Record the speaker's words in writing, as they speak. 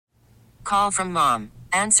Call from mom.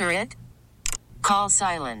 Answer it. Call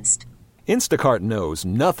silenced. Instacart knows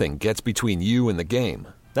nothing gets between you and the game.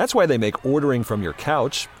 That's why they make ordering from your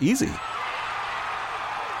couch easy.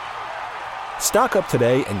 Stock up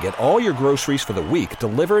today and get all your groceries for the week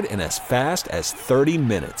delivered in as fast as 30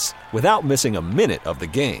 minutes without missing a minute of the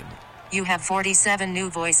game. You have 47 new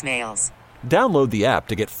voicemails. Download the app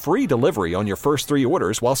to get free delivery on your first 3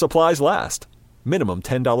 orders while supplies last. Minimum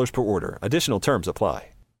 $10 per order. Additional terms apply.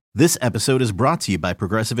 This episode is brought to you by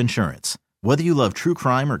Progressive Insurance. Whether you love true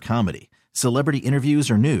crime or comedy, celebrity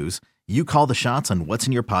interviews or news, you call the shots on what's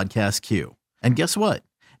in your podcast queue. And guess what?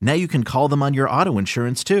 Now you can call them on your auto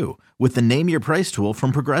insurance too with the Name Your Price tool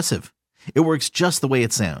from Progressive. It works just the way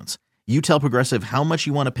it sounds. You tell Progressive how much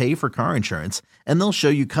you want to pay for car insurance, and they'll show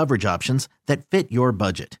you coverage options that fit your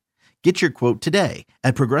budget. Get your quote today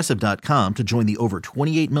at Progressive.com to join the over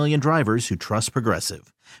 28 million drivers who trust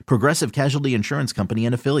Progressive. Progressive Casualty Insurance Company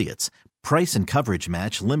and Affiliates. Price and coverage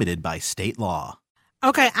match limited by state law.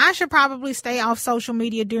 Okay, I should probably stay off social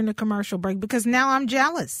media during the commercial break because now I'm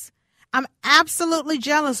jealous. I'm absolutely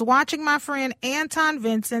jealous watching my friend Anton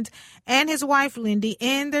Vincent and his wife Lindy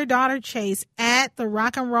and their daughter Chase at the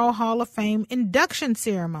Rock and Roll Hall of Fame induction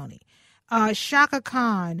ceremony. Shaka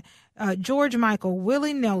Khan, George Michael,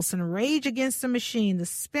 Willie Nelson, Rage Against the Machine, the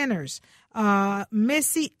Spinners,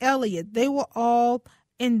 Missy Elliott, they were all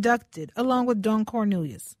inducted along with Don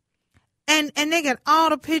Cornelius. And they got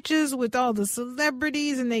all the pictures with all the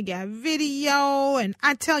celebrities and they got video. And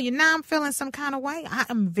I tell you, now I'm feeling some kind of way. I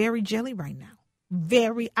am very jelly right now.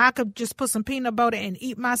 I could just put some peanut butter and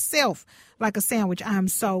eat myself like a sandwich. I'm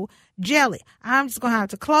so jelly. I'm just going to have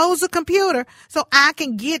to close the computer so I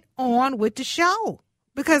can get on with the show.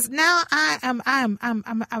 Because now I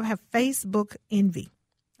have Facebook envy.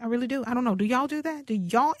 I really do. I don't know. Do y'all do that? Do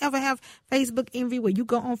y'all ever have Facebook envy where you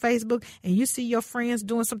go on Facebook and you see your friends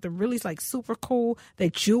doing something really like super cool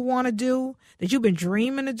that you want to do, that you've been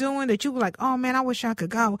dreaming of doing, that you were like, oh man, I wish I could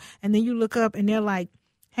go. And then you look up and they're like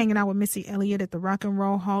hanging out with Missy Elliott at the Rock and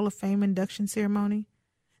Roll Hall of Fame induction ceremony.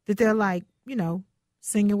 That they're like,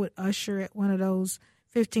 singing with Usher at one of those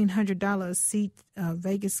 $1,500 seat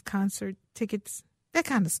Vegas concert tickets. That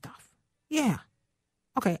kind of stuff. Yeah.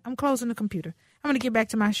 Okay, I'm closing the computer. I'm going to get back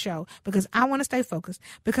to my show because I want to stay focused.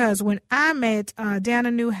 Because when I met Dana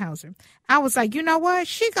Neuhauser, I was like, you know what?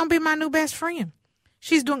 She's going to be my new best friend.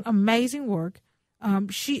 She's doing amazing work.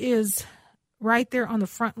 She is right there on the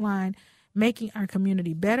front line, making our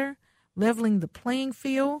community better, leveling the playing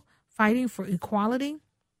field, fighting for equality.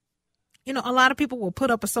 A lot of people will put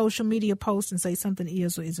up a social media post and say something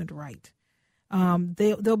is or isn't right.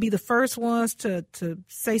 They'll be the first ones to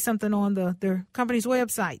say something on their company's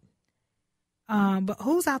website. But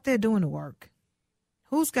who's out there doing the work?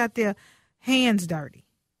 Who's got their hands dirty?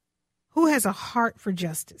 Who has a heart for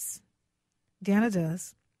justice? Dana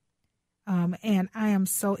does. And I am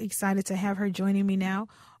so excited to have her joining me now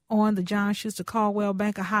on the John Schuster Caldwell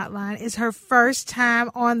Banker Hotline. It's her first time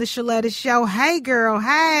on the Sheletta Show. Hey, girl.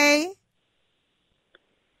 Hey.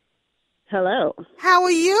 Hello. How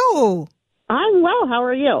are you? I'm well. How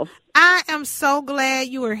are you? I am so glad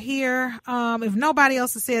you are here. If nobody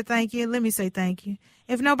else has said thank you, let me say thank you.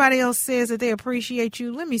 If nobody else says that they appreciate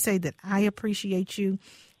you, let me say that I appreciate you.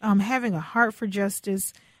 Having a heart for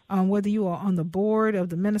justice, whether you are on the board of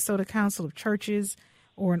the Minnesota Council of Churches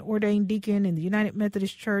or an ordained deacon in the United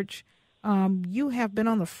Methodist Church, you have been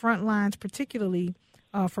on the front lines, particularly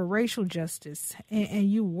for racial justice,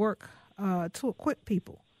 and you work to equip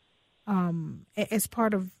people as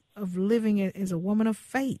part of living as a woman of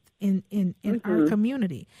faith in our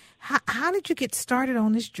community. How did you get started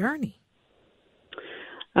on this journey?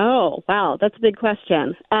 Oh, wow. That's a big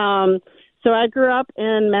question. So I grew up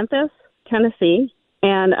in Memphis, Tennessee,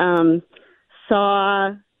 and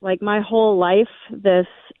saw like my whole life the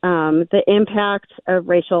impact of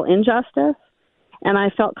racial injustice. And I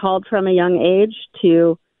felt called from a young age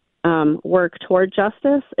to work toward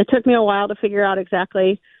justice. It took me a while to figure out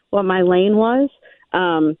exactly what my lane was.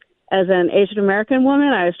 As an Asian American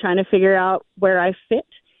woman, I was trying to figure out where I fit.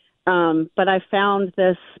 But I found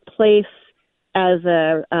this place as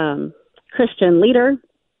a Christian leader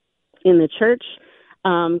in the church,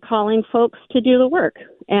 calling folks to do the work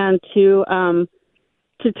and to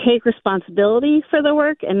take responsibility for the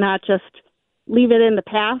work and not just leave it in the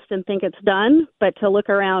past and think it's done, but to look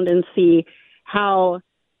around and see how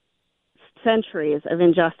centuries of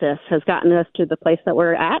injustice has gotten us to the place that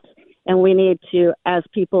we're at. And we need to, as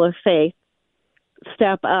people of faith,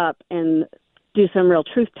 step up and do some real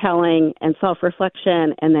truth-telling and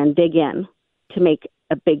self-reflection and then dig in to make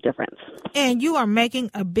a big difference. And you are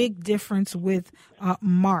making a big difference with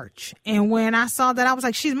March. And when I saw that, I was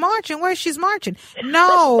like, she's marching. Where's she's marching?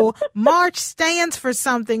 No, March stands for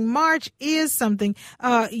something. March is something.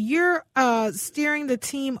 You're steering the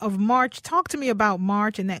team of March. Talk to me about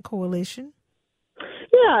March and that coalition.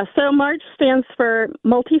 Yeah, so March stands for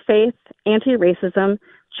Multi-Faith, Anti-Racism,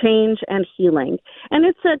 Change, and Healing. And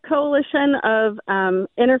it's a coalition of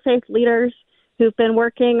interfaith leaders who've been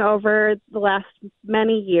working over the last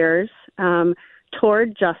many years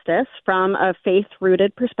toward justice from a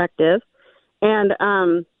faith-rooted perspective. And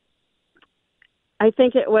I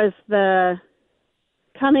think it was the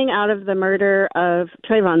coming out of the murder of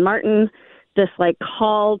Trayvon Martin, this like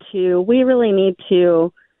call to, we really need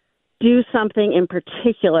to do something in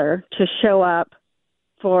particular to show up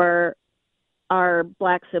for our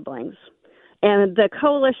Black siblings. And the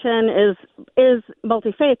coalition is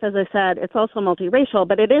multi-faith, as I said. It's also multiracial,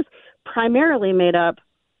 but it is primarily made up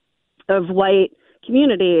of white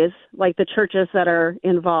communities, like the churches that are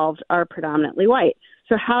involved are predominantly white.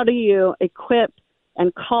 So how do you equip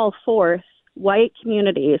and call forth white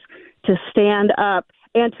communities to stand up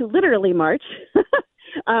and to literally march?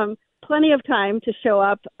 Plenty of time to show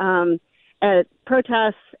up at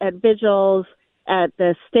protests, at vigils, at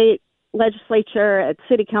the state legislature, at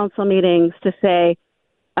city council meetings to say,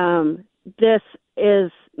 this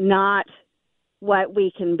is not what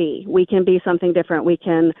we can be. We can be something different. We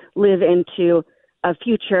can live into a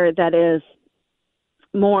future that is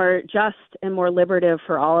more just and more liberative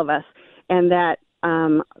for all of us. And that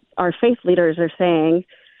our faith leaders are saying,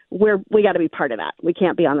 we got to be part of that. We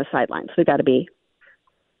can't be on the sidelines. We got to be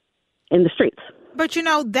in the streets. But,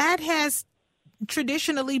 that has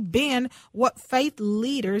traditionally been what faith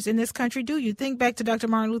leaders in this country do. You think back to Dr.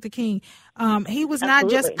 Martin Luther King. He was not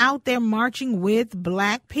just out there marching with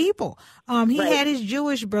Black people. He had his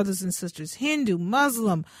Jewish brothers and sisters, Hindu,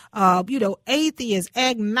 Muslim, atheist,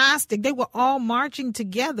 agnostic. They were all marching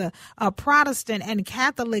together, Protestant and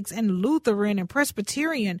Catholics and Lutheran and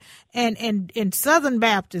Presbyterian and Southern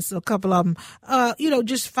Baptists, a couple of them,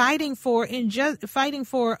 just fighting for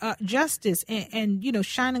justice and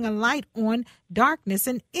shining a light on darkness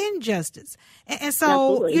and injustice. And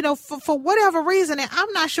so, for whatever reason, and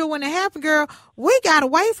I'm not sure when it happened, girl, we got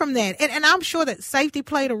away from that. And I'm sure that safety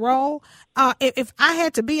played a role. If I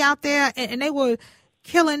had to be out there and they were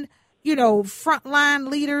killing, frontline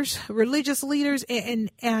leaders, religious leaders, and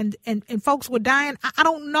folks were dying, I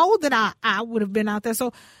don't know that I would have been out there.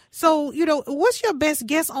 So, what's your best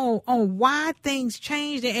guess on why things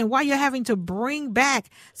changed and why you're having to bring back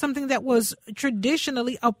something that was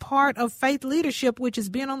traditionally a part of faith leadership, which has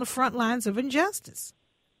been on the front lines of injustice?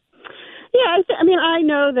 Yeah, I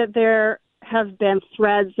know that there have been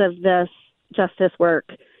threads of this justice work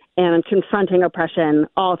and confronting oppression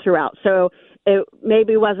all throughout. So it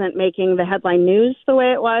maybe wasn't making the headline news the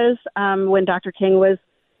way it was when Dr. King was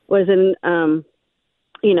in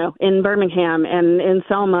in Birmingham and in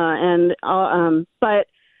Selma and but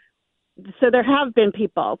so there have been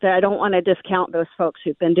people that I don't want to discount those folks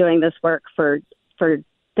who've been doing this work for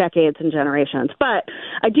decades and generations. But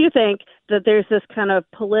I do think that there's this kind of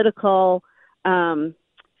political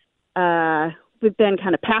we've been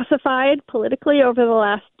kind of pacified politically over the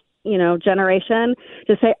last generation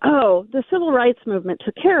to say, oh, the civil rights movement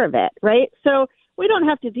took care of it, right? So we don't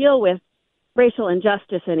have to deal with racial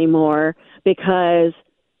injustice anymore because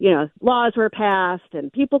laws were passed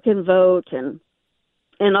and people can vote and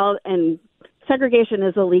segregation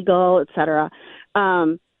is illegal, et cetera.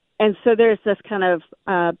 And so there's this kind of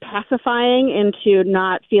pacifying into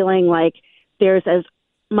not feeling like there's as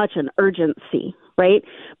much an urgency, right?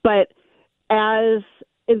 But as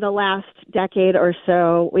in the last decade or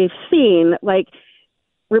so, we've seen like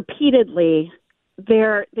repeatedly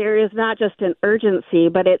there is not just an urgency,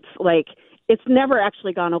 but it's like it's never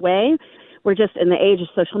actually gone away. We're just in the age of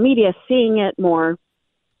social media, seeing it more,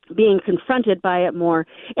 being confronted by it more.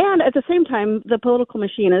 And at the same time, the political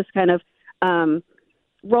machine is kind of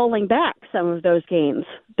rolling back some of those gains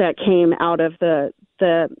that came out of the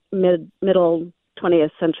middle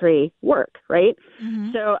 20th century work, right?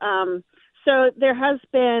 Mm-hmm. So there has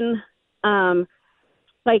been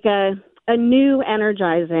like a new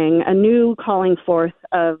energizing, a new calling forth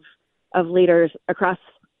of leaders across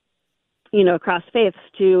faiths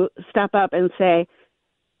to step up and say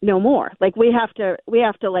no more. Like we have to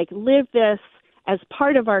like live this as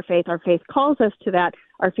part of our faith. Our faith calls us to that.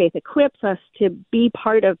 Our faith equips us to be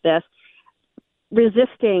part of this,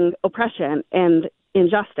 resisting oppression and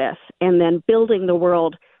injustice, and then building the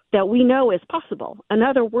world that we know is possible.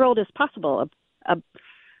 Another world is possible, a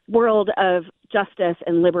world of justice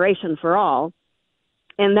and liberation for all.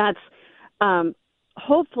 And that's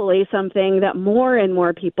hopefully something that more and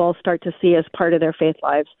more people start to see as part of their faith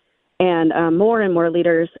lives, and more and more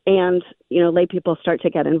leaders and, lay people start to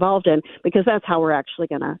get involved in, because that's how we're actually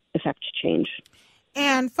going to affect change.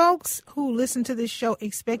 And folks who listen to this show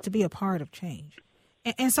expect to be a part of change.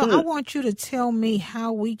 And so I want you to tell me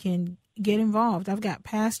how we can get involved. I've got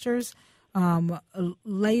pastors,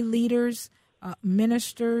 lay leaders,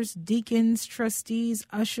 ministers, deacons, trustees,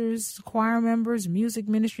 ushers, choir members, music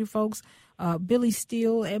ministry folks, Billy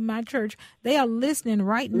Steele at my church. They are listening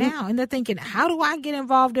right now, and they're thinking, how do I get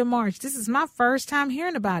involved in March? This is my first time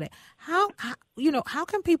hearing about it. How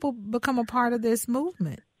can people become a part of this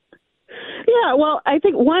movement? Yeah, well, I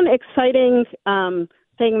think one exciting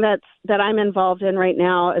thing that I'm involved in right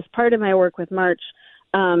now as part of my work with March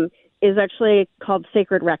is actually called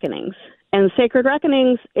Sacred Reckonings. And Sacred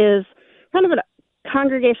Reckonings is kind of a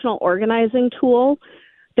congregational organizing tool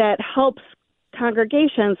that helps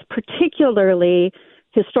congregations, particularly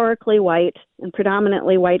historically white and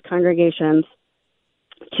predominantly white congregations,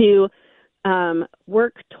 to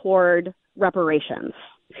work toward reparations.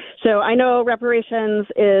 So I know reparations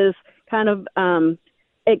is kind of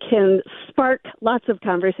it can spark lots of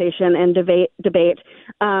conversation and debate.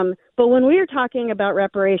 But when we are talking about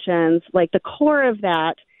reparations, like the core of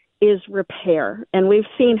that is repair. And we've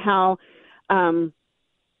seen how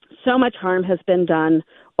so much harm has been done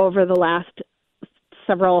over the last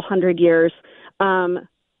several hundred years.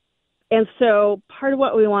 And so part of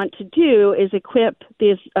what we want to do is equip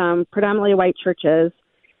these predominantly white churches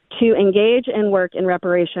to engage and work in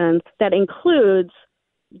reparations that includes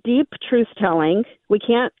deep truth-telling. We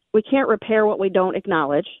can't repair what we don't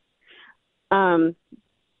acknowledge.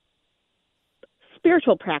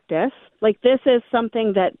 Spiritual practice, like this is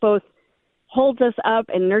something that both holds us up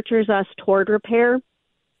and nurtures us toward repair,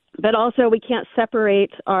 but also we can't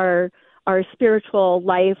separate our spiritual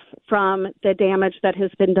life from the damage that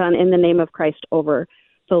has been done in the name of Christ over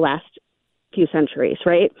the last few centuries,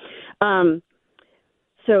 right?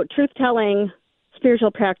 So truth-telling,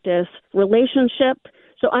 spiritual practice, relationship.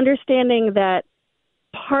 So understanding that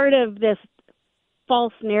part of this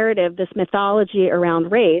false narrative, this mythology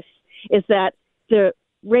around race, is that the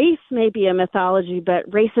race may be a mythology, but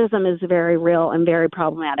racism is very real and very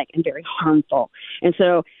problematic and very harmful. And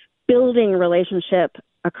so building relationship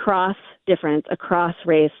across difference, across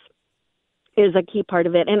race, is a key part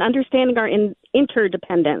of it, and understanding our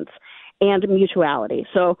interdependence and mutuality.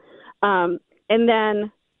 So, and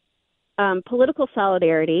then political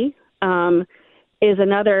solidarity is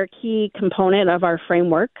another key component of our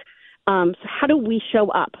framework. So how do we show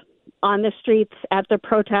up on the streets, at the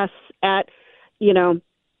protests, at,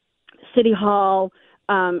 City Hall?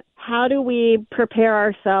 How do we prepare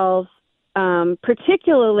ourselves,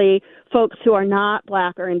 particularly folks who are not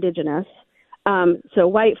Black or Indigenous, so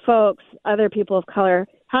white folks, other people of color?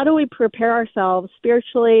 How do we prepare ourselves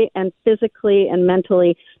spiritually and physically and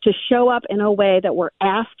mentally to show up in a way that we're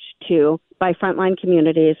asked to by frontline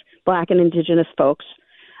communities, Black and Indigenous folks,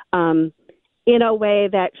 in a way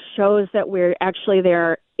that shows that we're actually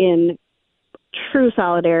there in true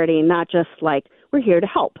solidarity, not just like we're here to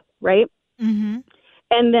help, right? Mm-hmm.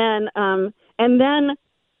 And then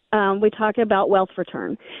we talk about wealth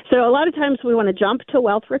return. So a lot of times we want to jump to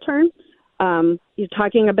wealth return. You're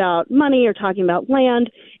talking about money, you're talking about land,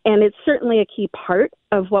 and it's certainly a key part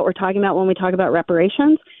of what we're talking about when we talk about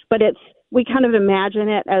reparations. But we kind of imagine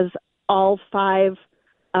it as all five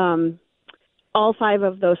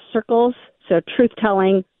of those circles. So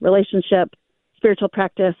truth-telling, relationship, spiritual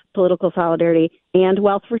practice, political solidarity, and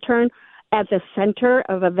wealth return. At the center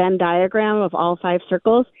of a Venn diagram of all five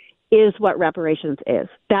circles is what reparations is.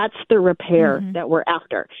 That's the repair that we're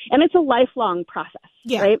after. And it's a lifelong process,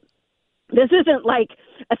 right? This isn't like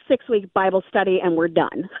a 6-week Bible study and we're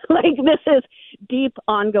done. Like this is deep,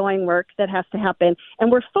 ongoing work that has to happen. And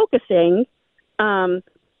we're focusing, on,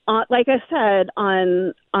 like I said,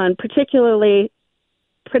 on particularly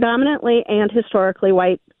predominantly and historically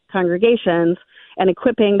white congregations and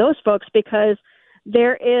equipping those folks, because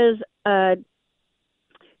there is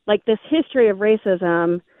this history of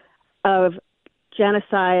racism, of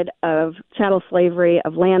genocide, of chattel slavery,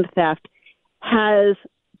 of land theft has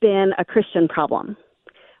been a Christian problem.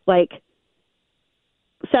 Like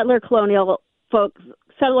settler colonial folks,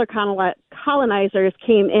 settler colonizers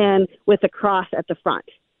came in with a cross at the front.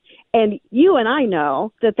 And you and I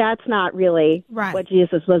know that that's not really what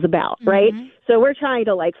Jesus was about, right? So we're trying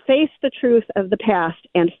to face the truth of the past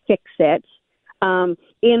and fix it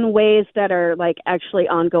in ways that are actually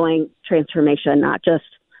ongoing transformation, not just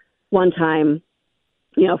one time,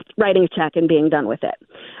 writing a check and being done with it.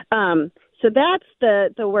 So that's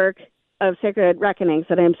the work. of Sacred Reckonings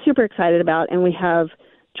that I'm super excited about, and we have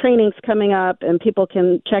trainings coming up, and people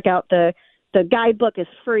can check out the guidebook is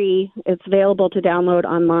free. It's available to download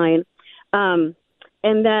online. And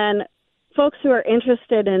then folks who are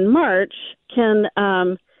interested in March can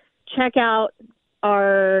check out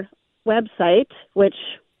our website, which,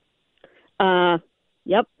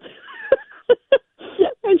 yep.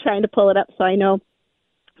 I'm trying to pull it up so I know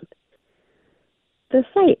the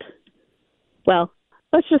site. Well,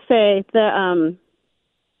 let's just say the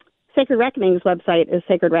Sacred Reckonings website is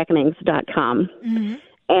sacredreckonings.com. Mm-hmm.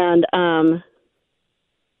 And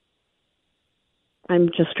I'm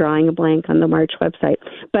just drawing a blank on the March website.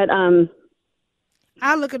 But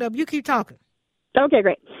I'll look it up. You keep talking. Okay,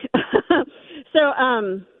 great.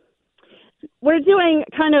 So we're doing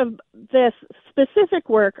kind of this specific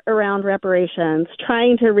work around reparations,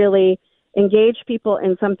 trying to really engage people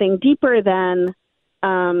in something deeper than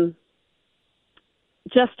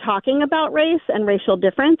just talking about race and racial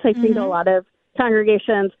difference. I think a lot of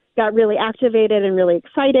congregations got really activated and really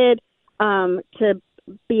excited to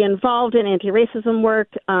be involved in anti-racism work,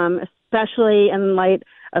 especially in light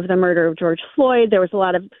of the murder of George Floyd. There was a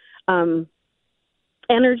lot of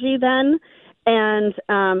energy then, and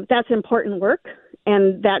that's important work,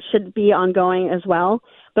 and that should be ongoing as well.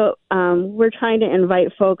 But we're trying to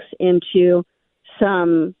invite folks into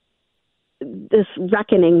this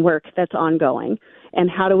reckoning work that's ongoing. And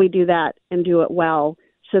how do we do that and do it well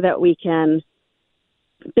so that we can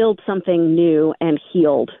build something new and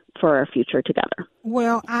healed for our future together?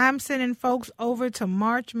 Well, I'm sending folks over to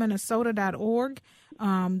marchminnesota.org.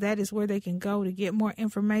 That is where they can go to get more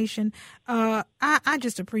information. I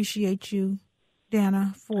just appreciate you,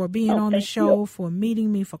 Dana, for being on the show, for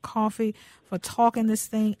meeting me for coffee, for talking this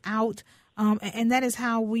thing out. And that is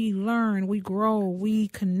how we learn, we grow, we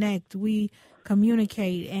connect, we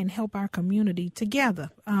communicate and help our community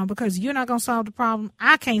together. Because you're not going to solve the problem.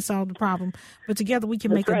 I can't solve the problem. But together we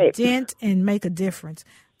can make a dent and make a difference.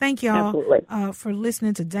 Thank y'all for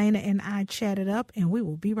listening to Dana and I Chat It Up, and we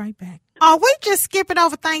will be right back. Are we just skipping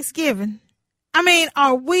over Thanksgiving? I mean,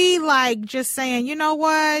 are we like just saying, you know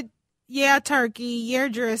what? Yeah, turkey, yeah,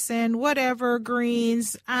 dressing, whatever,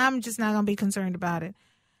 greens. I'm just not going to be concerned about it.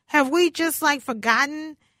 Have we just like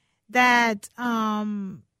forgotten that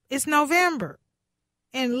it's November,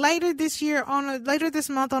 and later this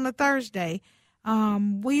month on a Thursday,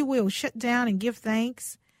 we will shut down and give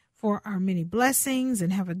thanks for our many blessings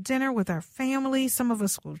and have a dinner with our family. Some of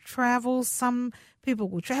us will travel. Some people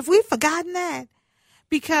will travel. Have we forgotten that?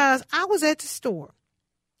 Because I was at the store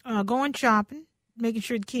going shopping, making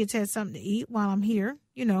sure the kids had something to eat while I'm here,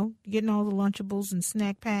 getting all the Lunchables and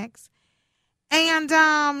snack packs. And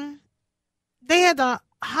they had the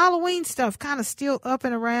Halloween stuff kind of still up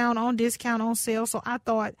and around on discount, on sale. So I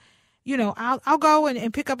thought, I'll go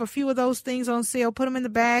and pick up a few of those things on sale, put them in the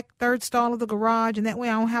back, third stall of the garage, and that way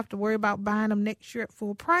I don't have to worry about buying them next year at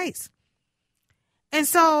full price. And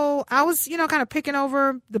so I was, kind of picking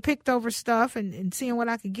over the picked over stuff and seeing what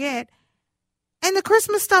I could get. And the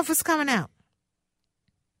Christmas stuff was coming out.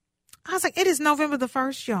 I was like, it is November the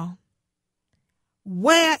 1st, y'all.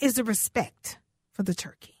 Where is the respect for the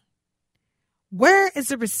turkey? Where is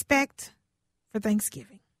the respect for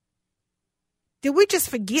Thanksgiving? Did we just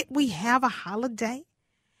forget we have a holiday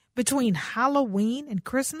between Halloween and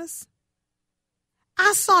Christmas?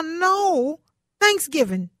 I saw no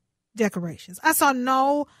Thanksgiving decorations. I saw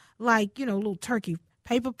no, little turkey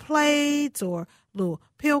paper plates or little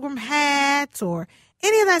pilgrim hats or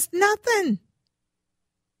any of that. Nothing.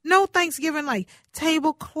 No Thanksgiving,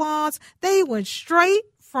 tablecloths. They went straight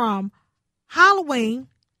from Halloween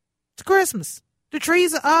to Christmas. The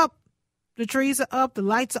trees are up. The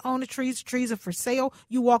lights are on the trees. The trees are for sale.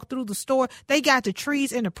 You walk through the store. They got the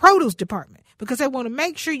trees in the produce department because they want to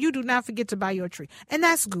make sure you do not forget to buy your tree. And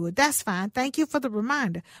that's good. That's fine. Thank you for the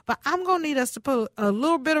reminder. But I'm going to need us to put a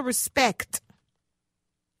little bit of respect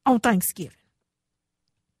on Thanksgiving.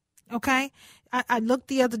 Okay? I looked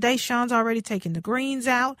the other day. Sean's already taken the greens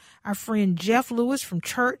out. Our friend Jeff Lewis from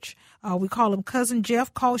church, we call him Cousin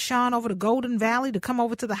Jeff, called Sean over to Golden Valley to come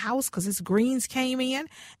over to the house because his greens came in.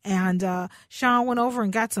 And Sean went over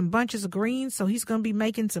and got some bunches of greens. So he's going to be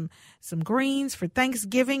making some greens for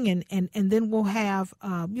Thanksgiving. And then we'll have,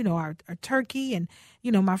 our turkey. And,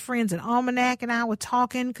 my friends at Almanac and I were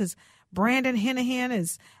talking because Brandon Hennihan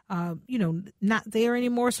is, not there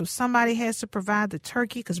anymore. So somebody has to provide the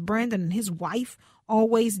turkey because Brandon and his wife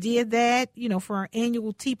always did that, for our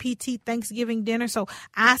annual TPT Thanksgiving dinner. So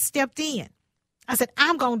I stepped in. I said,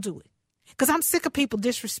 I'm going to do it. because I'm sick of people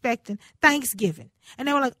disrespecting Thanksgiving. And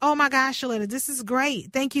they were like, oh, my gosh, Sheletta, this is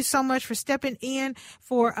great. Thank you so much for stepping in,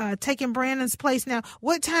 for taking Brandon's place. Now,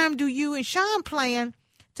 what time do you and Sean plan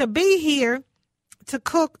to be here to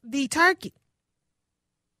cook the turkey?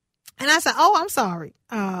 And I said, oh, I'm sorry.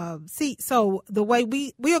 So the way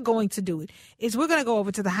we are going to do it is we're going to go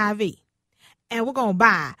over to the Hy-Vee and we're going to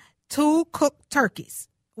buy 2 cooked turkeys,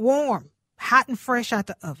 warm, hot and fresh out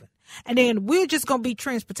the oven. And then we're just going to be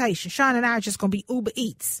transportation. Sean and I are just going to be Uber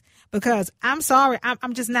Eats because I'm sorry.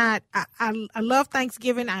 I'm just not. I love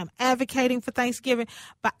Thanksgiving. I'm advocating for Thanksgiving,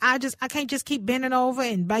 but I can't just keep bending over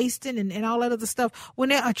and basting and all that other stuff when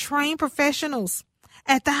there are trained professionals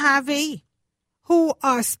at the Hy-Vee who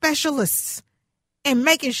are specialists in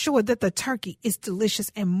making sure that the turkey is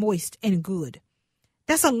delicious and moist and good.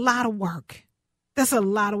 That's a lot of work.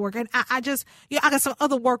 And I got some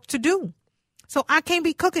other work to do. So I can't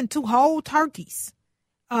be cooking 2 whole turkeys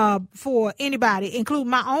for anybody, including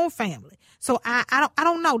my own family. So I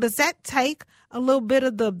don't know. Does that take a little bit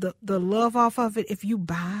of the love off of it if you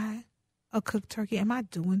buy a cooked turkey? Am I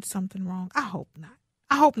doing something wrong? I hope not.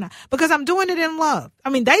 Because I'm doing it in love. I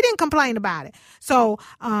mean, they didn't complain about it. So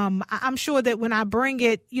I'm sure that when I bring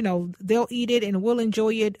it, they'll eat it and we'll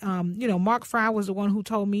enjoy it. Mark Fry was the one who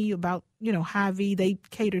told me about, Hy-Vee. They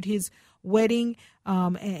catered his wedding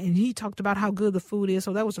and he talked about how good the food is.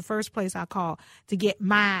 So that was the first place I called to get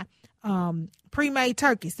my pre-made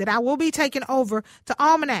turkeys that I will be taking over to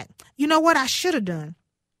Almanac. You know what I should have done?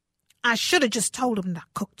 I should have just told them to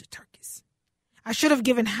cook the turkeys. I should have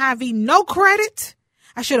given Hy-Vee no credit.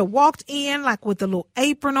 I should have walked in like with a little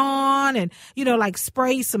apron on and, like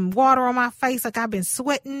spray some water on my face like I've been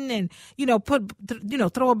sweating and,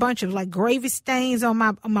 throw a bunch of like gravy stains on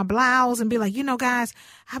my blouse and be like, guys,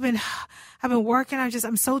 I've been working.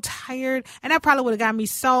 I'm so tired. And that probably would have got me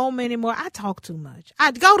so many more. I talk too much.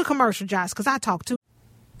 I'd go to commercial, Josh, because I talk too.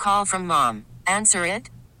 Call from mom. Answer it.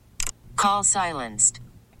 Call silenced.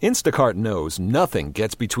 Instacart knows nothing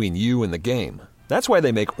gets between you and the game. That's why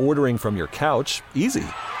they make ordering from your couch easy.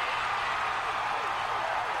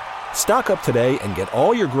 Stock up today and get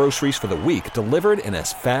all your groceries for the week delivered in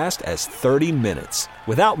as fast as 30 minutes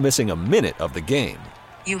without missing a minute of the game.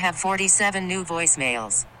 You have 47 new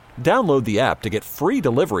voicemails. Download the app to get free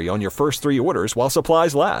delivery on your first 3 orders while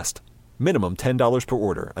supplies last. Minimum $10 per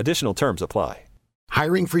order. Additional terms apply.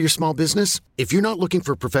 Hiring for your small business? If you're not looking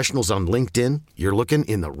for professionals on LinkedIn, you're looking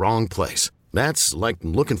in the wrong place. That's like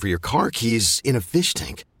looking for your car keys in a fish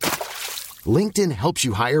tank. LinkedIn helps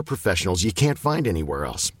you hire professionals you can't find anywhere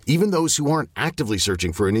else, even those who aren't actively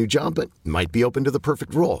searching for a new job but might be open to the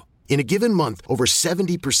perfect role. In a given month, over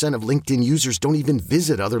 70% of LinkedIn users don't even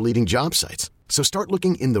visit other leading job sites. So start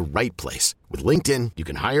looking in the right place. With LinkedIn, you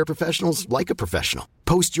can hire professionals like a professional.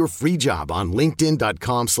 Post your free job on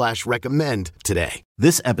linkedin.com/recommend today.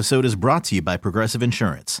 This episode is brought to you by Progressive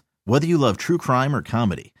Insurance. Whether you love true crime or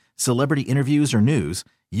comedy, celebrity interviews or news,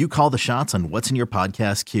 you call the shots on what's in your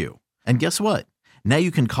podcast queue. And guess what? Now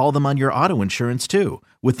you can call them on your auto insurance too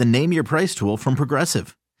with the Name Your Price tool from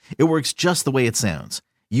Progressive. It works just the way it sounds.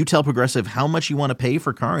 You tell Progressive how much you want to pay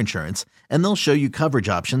for car insurance, and they'll show you coverage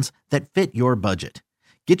options that fit your budget.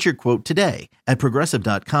 Get your quote today at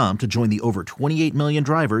Progressive.com to join the over 28 million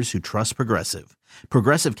drivers who trust Progressive.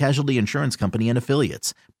 Progressive Casualty Insurance Company and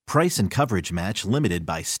Affiliates. Price and coverage match limited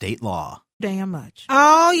by state law. Damn much.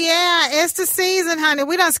 Oh, yeah, it's the season, honey.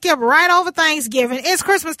 We done skip right over Thanksgiving. It's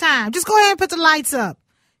Christmas time. Just go ahead and put the lights up.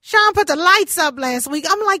 Sean put the lights up last week.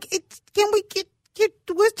 I'm like, can we get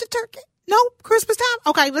where's the turkey? Nope, Christmas time.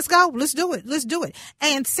 Okay, let's go. Let's do it.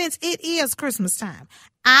 And since it is Christmas time,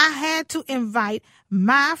 I had to invite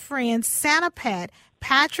my friend Santa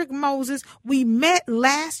Patrick Moses. We met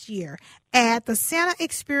last year at the Santa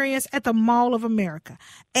Experience at the Mall of America.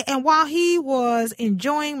 And while he was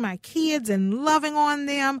enjoying my kids and loving on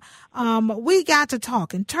them, we got to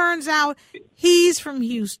talk. And turns out he's from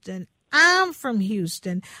Houston. I'm from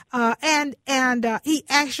Houston, and he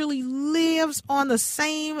actually lives on the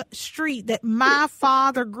same street that my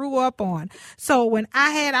father grew up on. So when I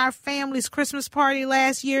had our family's Christmas party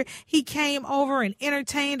last year, he came over and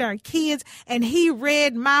entertained our kids, and he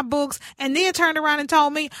read my books, and then turned around and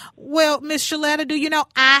told me, well, Miss Sheletta, do you know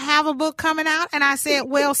I have a book coming out? And I said,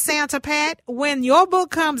 well, Santa Pat, when your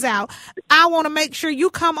book comes out, I want to make sure you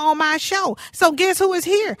come on my show. So guess who is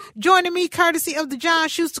here? Joining me courtesy of the John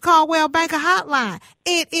Schuster Caldwell Banker Hotline.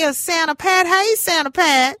 It is Santa Pat. Hey, Santa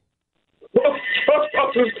Pat. Well,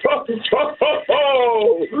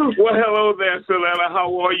 hello there, Sheletta.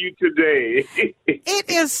 How are you today? It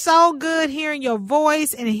is so good hearing your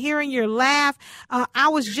voice and hearing your laugh. I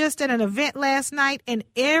was just at an event last night, and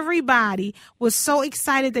everybody was so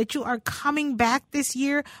excited that you are coming back this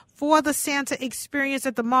year for the Santa experience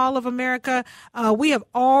at the Mall of America. We have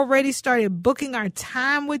already started booking our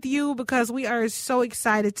time with you because we are so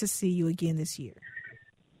excited to see you again this year.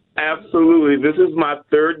 Absolutely. This is my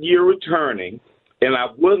third year returning, and I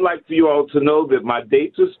would like for you all to know that my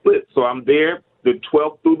dates are split. So I'm there the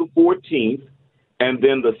 12th through the 14th, and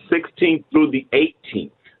then the 16th through the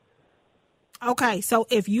 18th. Okay, so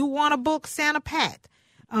if you want to book Santa Pat,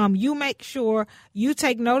 you make sure you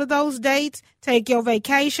take note of those dates, take your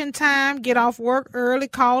vacation time, get off work early,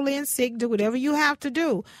 call in sick, do whatever you have to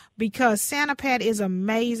do, because Santa Pat is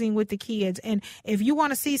amazing with the kids. And if you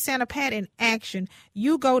want to see Santa Pat in action,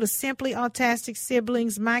 you go to Simply Autistic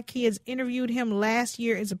Siblings. My kids interviewed him last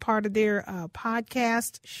year as a part of their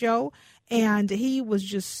podcast show, and he was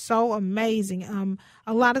just so amazing.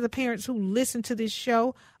 A lot of the parents who listen to this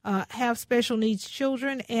show have special needs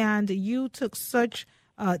children, and you took such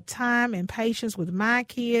time and patience with my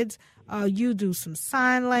kids. You do some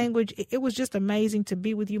sign language. It was just amazing to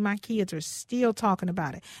be with you. My kids are still talking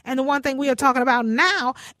about it. And the one thing we are talking about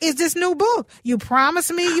now is this new book. You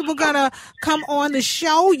promised me you were going to come on the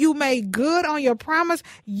show. You made good on your promise.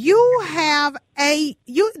 You have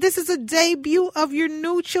this is a debut of your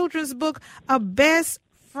new children's book, A Best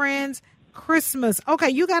Friend's Christmas.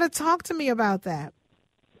 Okay, you got to talk to me about that.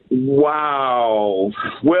 Wow.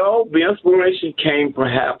 Well, the inspiration came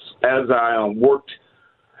perhaps as I worked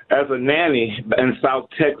as a nanny in South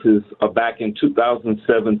Texas back in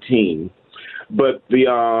 2017. But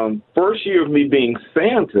the first year of me being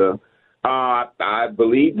Santa, I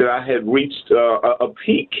believed that I had reached a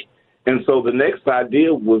peak. And so the next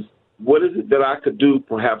idea was, what is it that I could do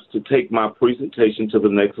perhaps to take my presentation to the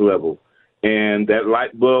next level? And that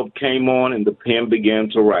light bulb came on and the pen began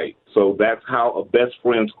to write. So that's how A Best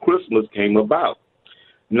Friend's Christmas came about.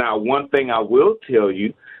 Now, one thing I will tell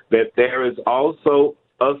you, that there is also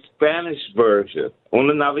a Spanish version,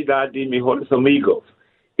 Una Navidad de Mejores Amigos.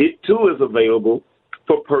 It, too, is available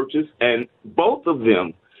for purchase, and both of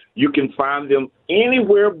them, you can find them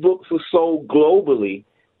anywhere books are sold globally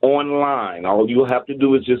online. All you'll have to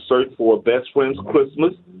do is just search for A Best Friend's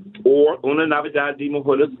Christmas or Una Navidad de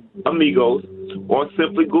Mejores Amigos, or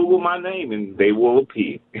simply Google my name and they will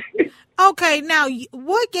appear. Okay, now,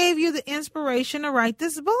 what gave you the inspiration to write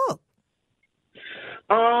this book?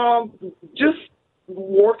 Just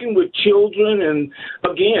working with children and,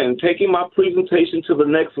 again, taking my presentation to the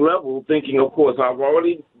next level, thinking, of course, I've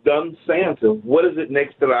already done Santa. What is it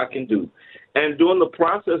next that I can do? And during the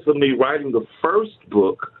process of me writing the first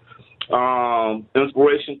book,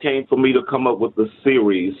 inspiration came for me to come up with the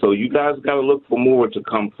series. So you guys got to look for more to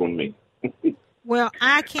come from me. Well,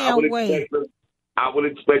 I can't wait. I would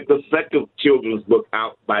expect the second children's book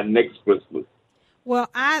out by next Christmas. Well,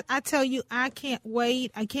 I tell you, I can't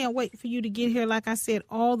wait. I can't wait for you to get here. Like I said,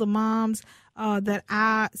 all the moms that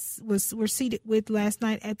I were seated with last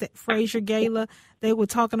night at the Fraser Gala, they were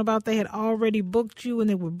talking about they had already booked you and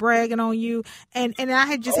they were bragging on you. And I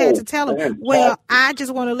had just had to tell them, well, I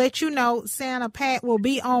just want to let you know Santa Pat will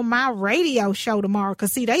be on my radio show tomorrow.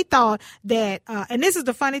 Because, see, they thought that, and this is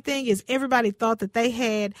the funny thing, is everybody thought that they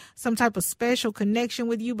had some type of special connection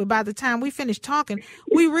with you. But by the time we finished talking,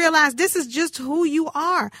 we realized this is just who you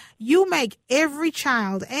are. You make every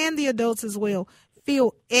child and the adults as well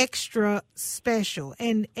feel extra special,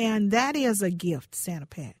 and that is a gift, Santa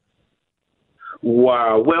Pat.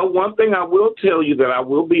 Wow. Well, one thing I will tell you that I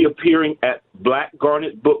will be appearing at Black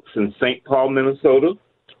Garnet Books in St. Paul, Minnesota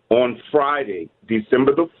on Friday,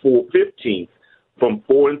 December the 15th from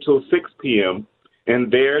 4 until 6 p.m.,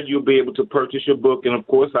 and there you'll be able to purchase your book, and, of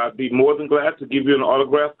course, I'd be more than glad to give you an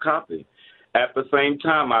autographed copy. At the same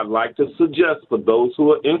time, I'd like to suggest for those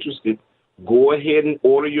who are interested, go ahead and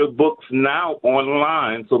order your books now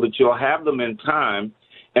online so that you'll have them in time,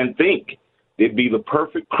 and think it'd be the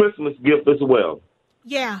perfect Christmas gift as well.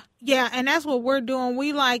 Yeah, and that's what we're doing.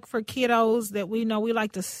 We like for kiddos that we know, we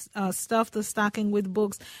like to stuff the stocking with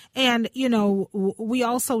books. And, you know, we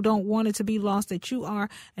also don't want it to be lost that you are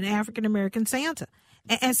an African-American Santa.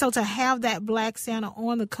 And so to have that Black Santa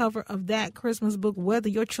on the cover of that Christmas book, whether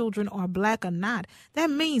your children are Black or not, that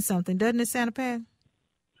means something, doesn't it, Santa Pat?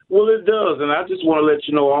 Well, it does, and I just want to let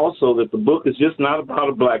you know also that the book is just not about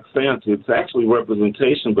a Black Santa. It's actually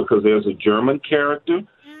representation, because there's a German character,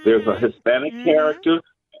 there's a Hispanic character,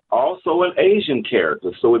 also an Asian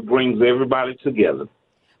character, so it brings everybody together.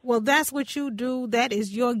 Well, that's what you do. That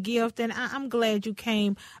is your gift, and I'm glad you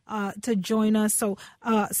came to join us. So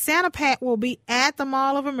Santa Pat will be at the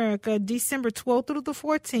Mall of America December 12th through the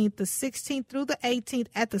 14th, the 16th through the 18th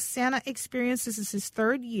at the Santa Experience. This is his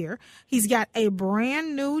third year. He's got a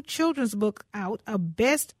brand new children's book out, A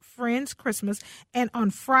Best Friend's Christmas, and on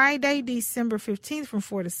Friday, December 15th from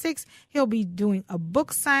 4 to 6, he'll be doing a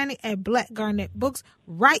book signing at Black Garnet Books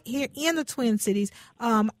right here in the Twin Cities.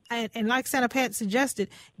 And like Santa Pat suggested,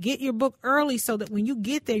 get your book early so that when you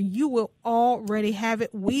get there, you will already have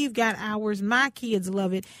it. We've got ours. My kids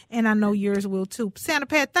love it, and I know yours will too. Santa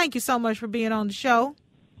Pat, thank you so much for being on the show.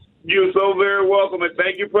 You're so very welcome, and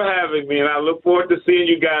thank you for having me. And I look forward to seeing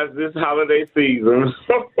you guys this holiday season.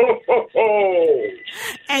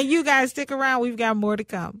 And you guys stick around. We've got more to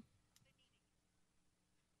come.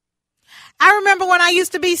 I remember when I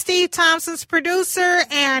used to be Steve Thompson's producer,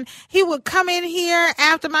 and he would come in here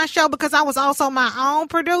after my show because I was also my own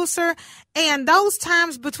producer. And those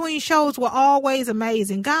times between shows were always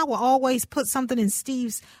amazing. God will always put something in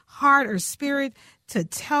Steve's heart or spirit to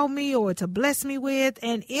tell me or to bless me with.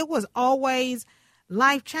 And it was always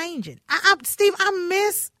life-changing. Steve, I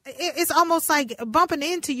miss, it's almost like bumping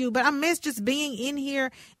into you, but I miss just being in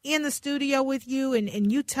here in the studio with you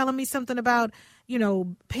and you telling me something about,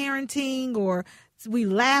 parenting, or we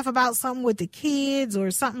laugh about something with the kids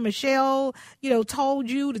or something Michelle, told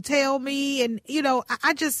you to tell me. And,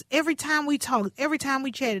 I just, every time we talked, every time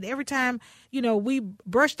we chatted, every time, we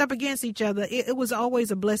brushed up against each other, it was always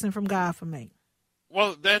a blessing from God for me.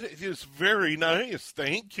 Well, that is very nice.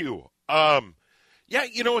 Thank you. Yeah,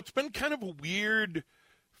 it's been kind of a weird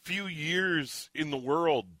few years in the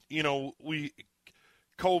world.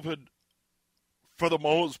 COVID, for the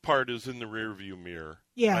most part, is in the rearview mirror.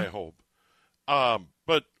 Yeah, I hope.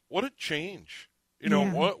 But what a change!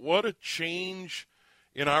 What a change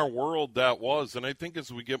in our world that was. And I think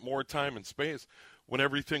as we get more time and space, when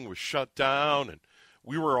everything was shut down and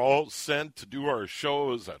we were all sent to do our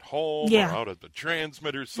shows at home or out at the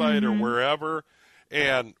transmitter site or wherever,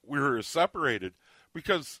 and we were separated,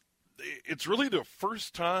 because it's really the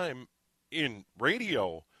first time in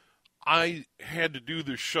radio I had to do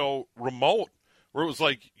the show remote, where it was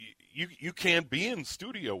like, you can't be in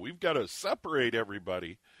studio. We've got to separate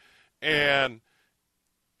everybody. And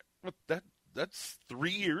that's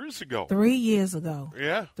 3 years ago. 3 years ago.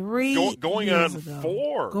 Yeah. Going on ago.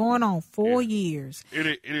 4. Going on 4 years.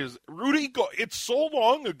 It is. It's so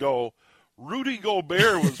long ago. Rudy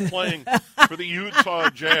Gobert was playing for the Utah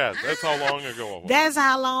Jazz. That's how long ago it was. That's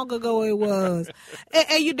how long ago it was.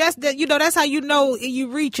 and that's how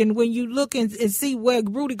you reaching when you look and see where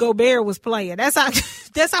Rudy Gobert was playing. That's how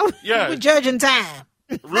we're judging time.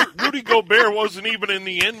 Rudy Gobert wasn't even in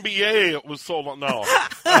the NBA. It was so long. No.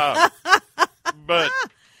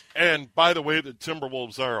 And by the way, the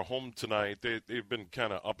Timberwolves are home tonight. They've been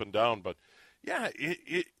kind of up and down, but yeah,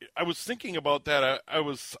 I was thinking about that. I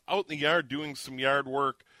was out in the yard doing some yard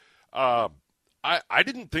work. I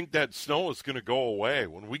didn't think that snow was going to go away.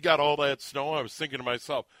 When we got all that snow, I was thinking to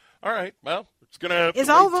myself, all right, well, it's going to have to wait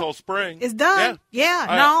until spring. It's done. Yeah,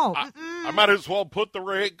 I might as well put the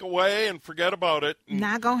rake away and forget about it.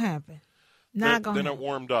 Not going to happen. Then it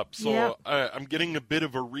warmed up. So I'm getting a bit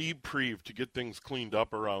of a reprieve to get things cleaned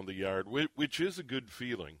up around the yard, which is a good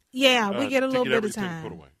feeling. Yeah, we get a little bit of time.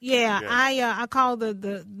 Put away. Yeah, I called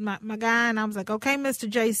my guy, and I was like, okay,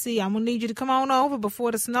 Mr. JC, I'm going to need you to come on over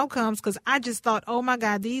before the snow comes, because I just thought, oh, my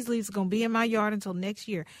God, these leaves are going to be in my yard until next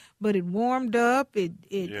year. But it warmed up,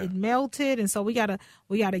 it melted, and so we gotta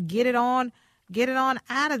get it on. Get it on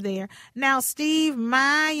out of there. Now, Steve,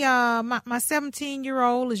 my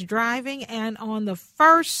 17-year-old is driving, and on the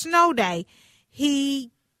first snow day,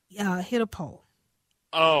 he hit a pole.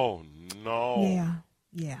 Oh, no.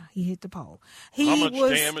 Yeah, he hit the pole. How much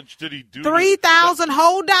damage did he do? $3,000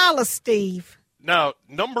 whole dollars, Steve. Now,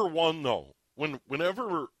 number one, though,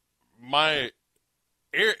 whenever my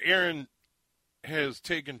Aaron has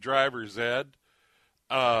taken driver's ed,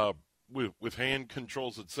 with hand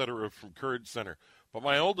controls, etc., from Courage Center. But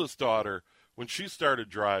my oldest daughter, when she started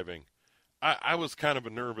driving, I was kind of a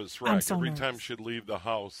nervous wreck every time she'd leave the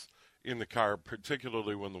house in the car,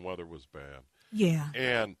 particularly when the weather was bad. Yeah.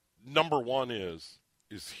 And number one is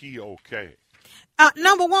he okay?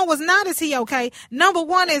 Number one was not, is he okay? Number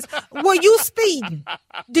one is, were you speeding?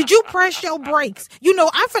 Did you press your brakes?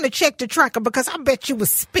 I'm finna check the tracker because I bet you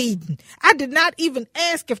was speeding. I did not even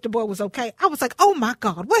ask if the boy was okay. I was like, oh my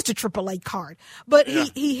God, where's the AAA card? But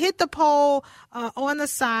he hit the pole on the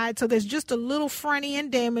side, so there's just a little front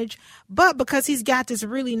end damage. But because he's got this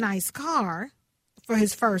really nice car for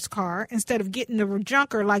his first car, instead of getting the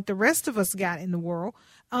junker like the rest of us got in the world,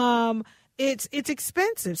 it's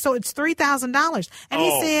expensive. So it's $3,000. And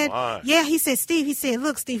he said, my. yeah, he said,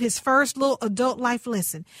 look, Steve, his first little adult life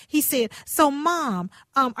lesson. He said, so Mom,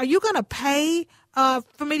 are you going to pay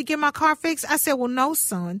for me to get my car fixed? I said, well, no,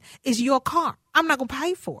 son, it's your car. I'm not going to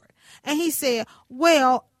pay for it. And he said,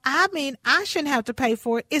 well, I mean, I shouldn't have to pay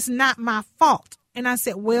for it. It's not my fault. And I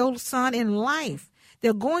said, well, son, in life,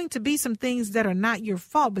 there are going to be some things that are not your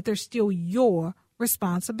fault, but they're still your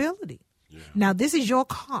responsibility. Yeah. Now, this is your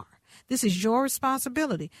car. This is your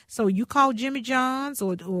responsibility. So you call Jimmy John's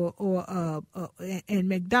or and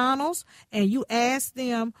McDonald's, and you ask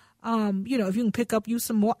them, if you can pick up you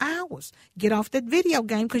some more hours. Get off that video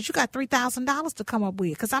game because you got $3,000 to come up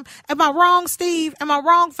with. Because am I wrong, Steve? Am I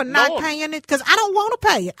wrong for not paying it? Because I don't want to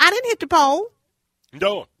pay it. I didn't hit the poll.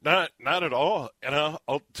 No, not at all. And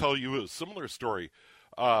I'll tell you a similar story.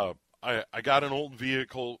 I got an old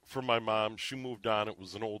vehicle for my mom. She moved on. It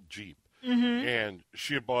was an old Jeep. Mm-hmm. And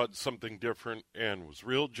she had bought something different and was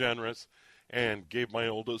real generous and gave my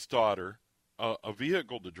oldest daughter a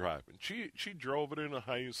vehicle to drive. And she drove it into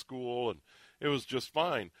high school, and it was just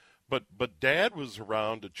fine. But Dad was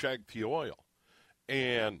around to check the oil.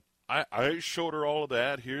 And I showed her all of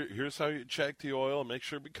that. Here's how you check the oil and make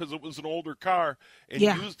sure, because it was an older car and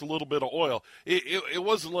used a little bit of oil. It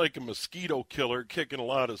wasn't like a mosquito killer kicking a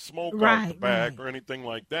lot of smoke out the back or anything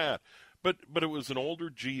like that. But it was an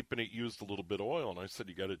older Jeep, and it used a little bit of oil. And I said,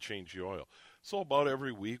 you got to change the oil. So about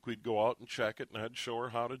every week we'd go out and check it, and I'd show her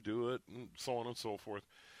how to do it and so on and so forth.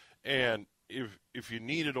 And if you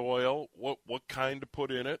needed oil, what kind to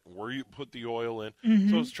put in it, where you put the oil in.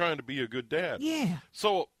 Mm-hmm. So I was trying to be a good dad. Yeah.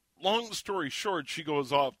 So long story short, she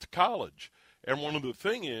goes off to college. And one of the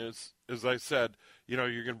thing is I said, you're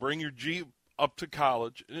going to bring your Jeep up to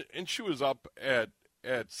college. And she was up at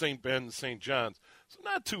St. Ben's, St. John's. So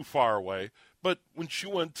not too far away. But when she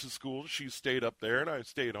went to school, she stayed up there, and I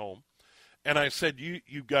stayed home. And I said,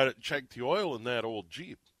 you got to check the oil in that old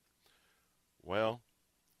Jeep. Well,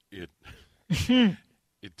 it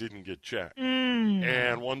didn't get checked.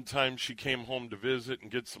 And one time she came home to visit and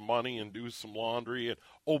get some money and do some laundry. And,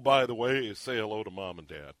 oh, by the way, say hello to Mom and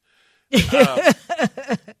Dad.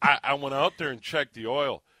 I went out there and checked the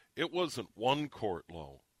oil. It wasn't 1 quart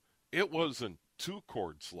low. It wasn't 2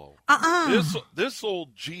 quarts low. This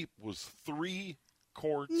old Jeep was 3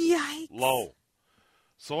 quarts low.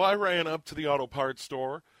 So I ran up to the auto parts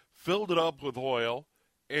store, filled it up with oil,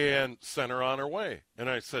 and sent her on her way.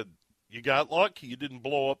 And I said, you got lucky you didn't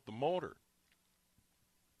blow up the motor.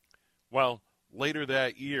 Well, later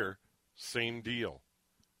that year, same deal.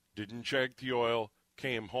 Didn't check the oil,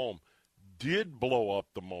 came home, did blow up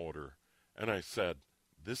the motor. And I said,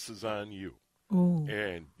 this is on you. Ooh.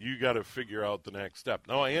 And you got to figure out the next step.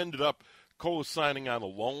 Now, I ended up co-signing on a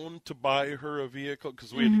loan to buy her a vehicle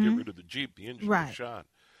because we had to get rid of the Jeep. The engine was shot.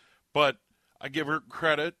 But I give her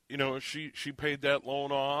credit. She paid that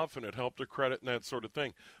loan off, and it helped her credit and that sort of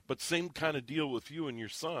thing. But same kind of deal with you and your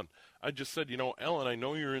son. I just said, Ellen, I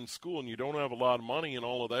know you're in school and you don't have a lot of money and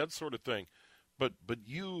all of that sort of thing. But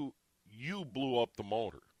you blew up the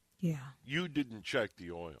motor. Yeah. You didn't check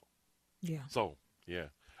the oil. Yeah. So, yeah.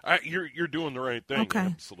 You're doing the right thing. Okay.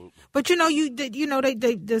 Absolutely. But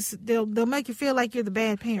they'll make you feel like you're the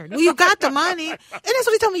bad parent. Well, you got the money, and that's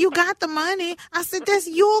what he told me. You got the money. I said, that's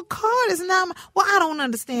your car. It's not my. Well, I don't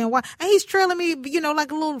understand why. And he's trailing me,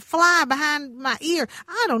 like a little fly behind my ear.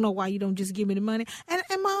 I don't know why you don't just give me the money. And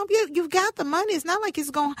Mom, you've got the money. It's not like it's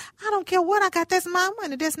going. I don't care what I got. That's my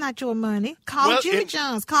money. That's not your money. Call Jimmy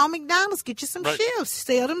John's. Call McDonald's. Get you some shifts.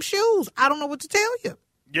 Sell them shoes. I don't know what to tell you.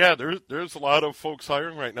 Yeah, there's a lot of folks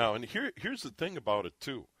hiring right now. And here's the thing about it,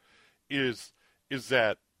 too, is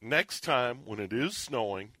that next time when it is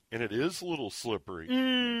snowing and it is a little slippery,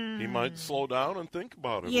 he might slow down and think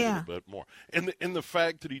about it a little bit more. And the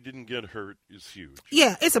fact that he didn't get hurt is huge.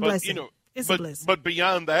 Yeah, it's a blessing. It's a blessing. But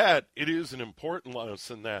beyond that, it is an important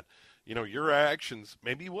lesson that, your actions,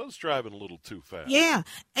 maybe he was driving a little too fast. Yeah.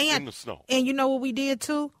 In the snow. And you know what we did,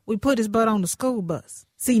 too? We put his butt on the school bus.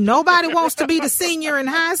 See, nobody wants to be the senior in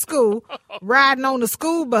high school riding on the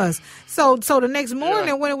school bus. So the next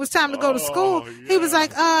morning when it was time to go to school, he was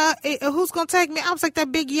like, who's going to take me? I was like,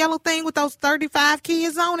 that big yellow thing with those 35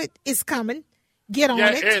 kids on it is coming. Get on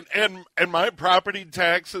it. And my property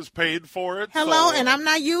tax is paid for it. Hello, and I'm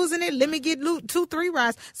not using it. Let me get 2-3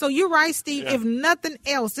 rides. So you're right, Steve. Yeah. If nothing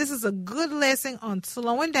else, this is a good lesson on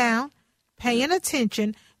slowing down, paying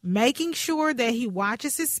attention, making sure that he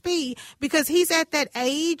watches his speed, because he's at that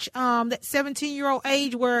age, that 17-year-old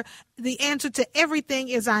age where the answer to everything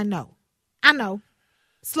is I know. I know.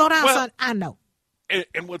 Slow down, son. I know.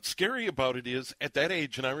 And what's scary about it is at that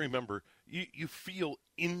age, and I remember, you feel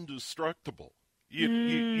indestructible.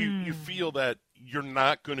 You feel that you're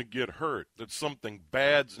not going to get hurt, that something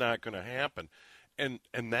bad's not going to happen. And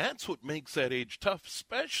that's what makes that age tough,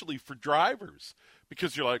 especially for drivers,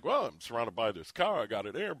 because you're like, well, I'm surrounded by this car. I got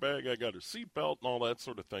an airbag, I got a seatbelt, and all that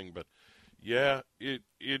sort of thing. But yeah, it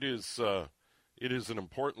is an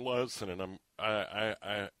important lesson, and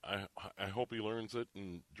I hope he learns it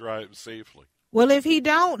and drives safely. Well, if he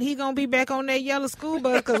don't, he going to be back on that yellow school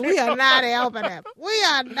bus because we are not helping him. We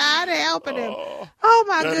are not helping him. Oh,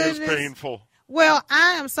 my goodness. That is painful. Well,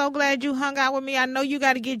 I am so glad you hung out with me. I know you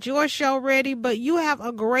got to get your show ready, but you have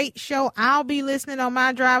a great show. I'll be listening on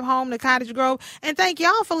my drive home to Cottage Grove. And thank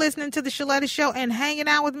y'all for listening to the Sheletta Show and hanging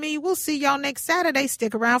out with me. We'll see y'all next Saturday.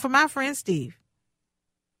 Stick around for my friend Steve.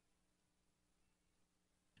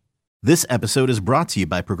 This episode is brought to you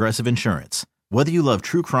by Progressive Insurance. Whether you love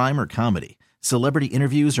true crime or comedy, celebrity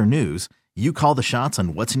interviews or news, you call the shots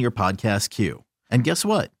on what's in your podcast queue. And guess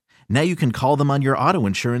what? Now you can call them on your auto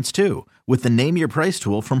insurance too with the Name Your Price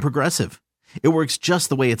tool from Progressive. It works just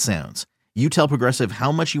the way it sounds. You tell Progressive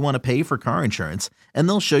how much you want to pay for car insurance, and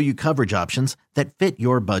they'll show you coverage options that fit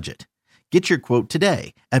your budget. Get your quote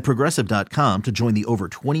today at Progressive.com to join the over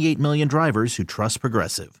 28 million drivers who trust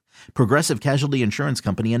Progressive. Progressive Casualty Insurance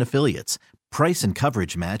Company and Affiliates. Price and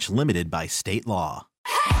coverage match limited by state law.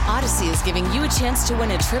 Odyssey is giving you a chance to win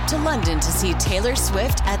a trip to London to see Taylor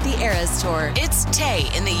Swift at the Eras Tour. It's Tay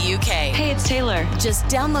in the UK. Hey, it's Taylor. Just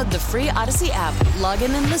download the free Odyssey app, log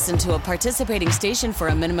in and listen to a participating station for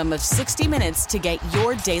a minimum of 60 minutes to get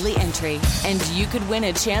your daily entry. And you could win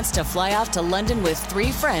a chance to fly off to London with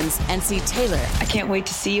 3 friends and see Taylor. I can't wait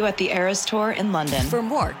to see you at the Eras Tour in London. For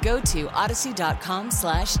more, go to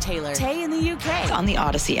odyssey.com/Taylor. Tay in the UK. It's on the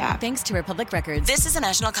Odyssey app. Thanks to Republic Records. This is a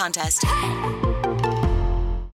national contest.